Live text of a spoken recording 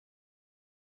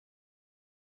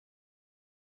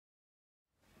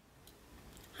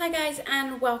Hi guys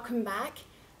and welcome back.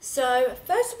 So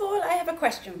first of all I have a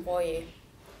question for you.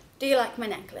 Do you like my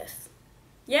necklace?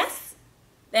 Yes?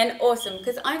 Then awesome,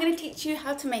 because I'm going to teach you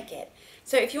how to make it.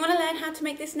 So if you want to learn how to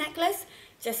make this necklace,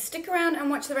 just stick around and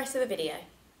watch the rest of the video.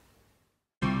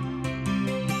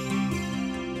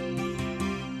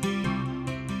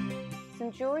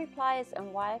 Some jewellery pliers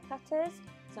and wire cutters,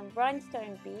 some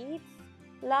rhinestone beads,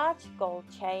 large gold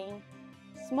chain,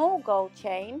 small gold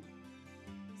chain,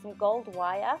 some gold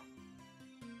wire,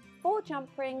 4 jump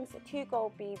rings, 2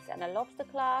 gold beads and a lobster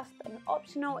clasp, and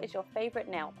optional is your favourite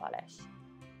nail polish.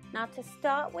 Now to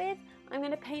start with, I'm going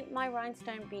to paint my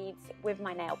rhinestone beads with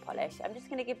my nail polish. I'm just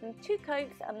going to give them 2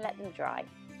 coats and let them dry.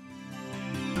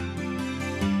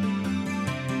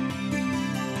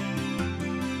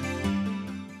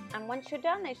 And once you're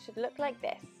done, they should look like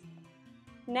this.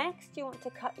 Next, you want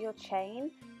to cut your chain,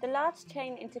 the large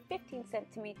chain into 15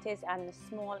 centimeters and the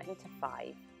small into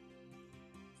 5.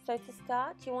 So to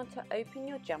start, you want to open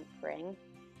your jump ring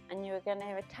and you're going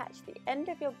to attach the end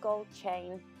of your gold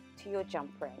chain to your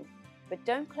jump ring. But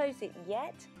don't close it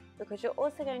yet, because you're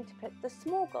also going to put the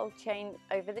small gold chain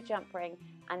over the jump ring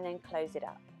and then close it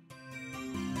up.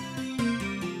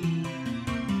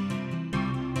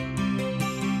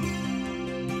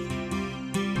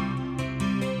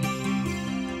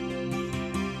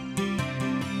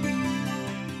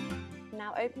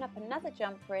 Now open up another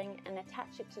jump ring and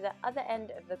attach it to the other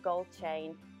end of the gold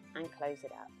chain and close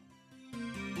it up.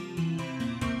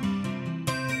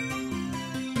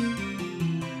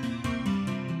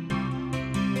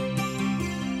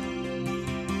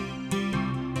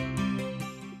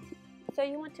 So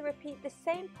you want to repeat the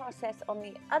same process on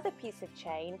the other piece of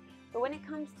chain, but when it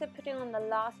comes to putting on the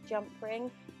last jump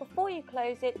ring, before you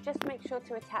close it, just make sure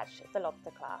to attach the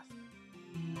lobster clasp.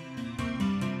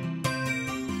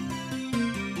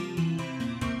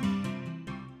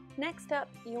 Next up,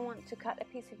 you want to cut a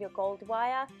piece of your gold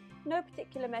wire. No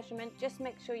particular measurement, just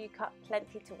make sure you cut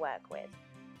plenty to work with.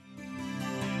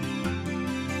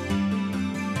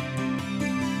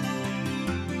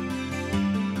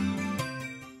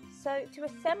 So to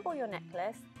assemble your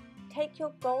necklace, take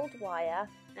your gold wire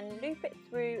and loop it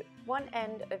through one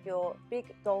end of your big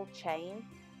gold chain,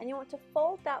 and you want to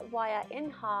fold that wire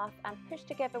in half and push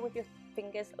together with your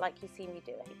fingers like you see me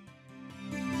doing.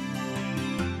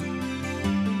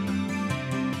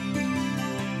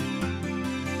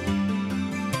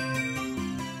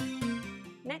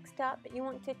 Next up, you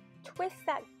want to twist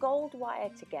that gold wire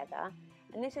together,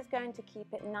 and this is going to keep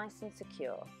it nice and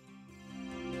secure.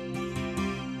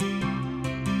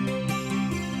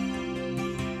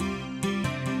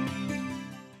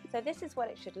 So this is what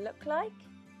it should look like.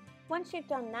 Once you've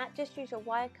done that, just use your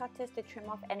wire cutters to trim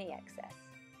off any excess.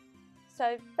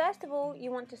 So first of all,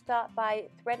 you want to start by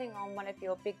threading on one of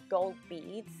your big gold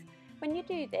beads. When you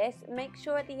do this, make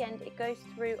sure at the end it goes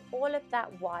through all of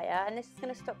that wire, and this is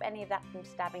going to stop any of that from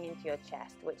stabbing into your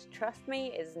chest, which, trust me,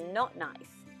 is not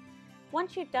nice.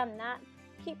 Once you've done that,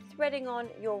 keep threading on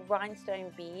your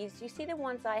rhinestone beads. You see the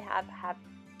ones I have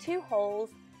 2 holes.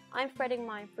 I'm threading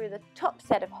mine through the top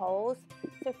set of holes.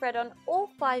 So thread on all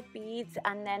 5 beads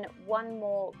and then 1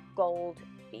 more gold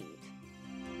bead.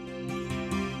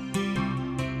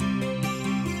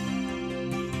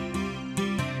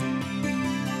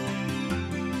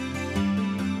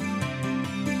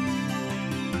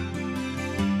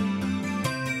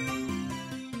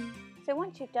 So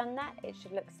once you've done that, it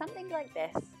should look something like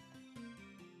this.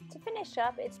 To finish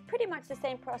up, it's pretty much the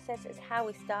same process as how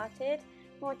we started.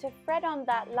 You want to thread on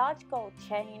that large gold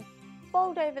chain,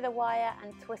 fold over the wire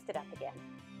and twist it up again.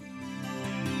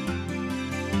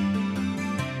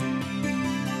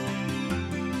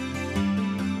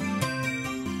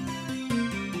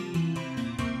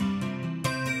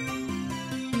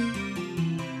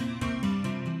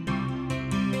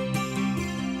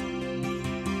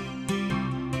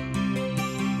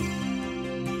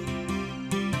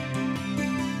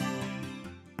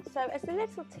 So as a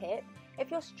little tip,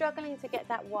 if you're struggling to get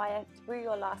that wire through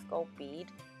your last gold bead,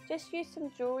 just use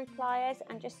some jewellery pliers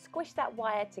and just squish that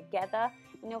wire together,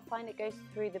 and you'll find it goes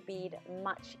through the bead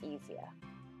much easier.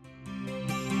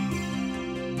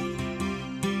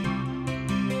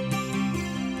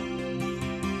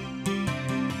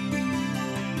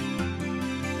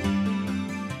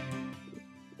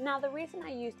 Now the reason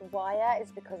I used wire is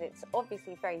because it's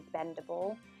obviously very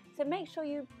bendable. So make sure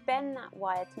you bend that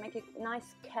wire to make a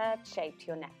nice curved shape to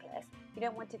your necklace. You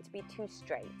don't want it to be too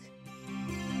straight.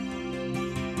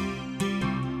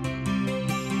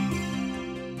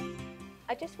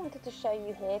 I just wanted to show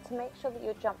you here to make sure that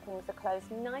your jump rings are closed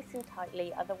nice and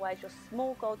tightly, otherwise your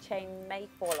small gold chain may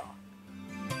fall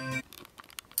off.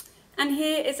 And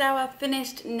here is our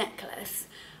finished necklace.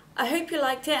 I hope you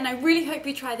liked it, and I really hope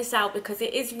you try this out because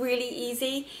it is really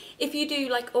easy. If you do,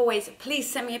 like always, please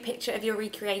send me a picture of your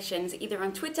recreations, either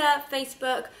on Twitter,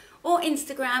 Facebook, or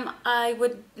Instagram. I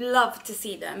would love to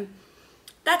see them.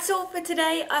 That's all for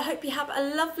today. I hope you have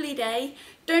a lovely day.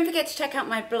 Don't forget to check out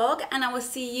my blog, and I will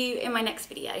see you in my next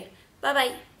video. Bye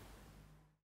bye.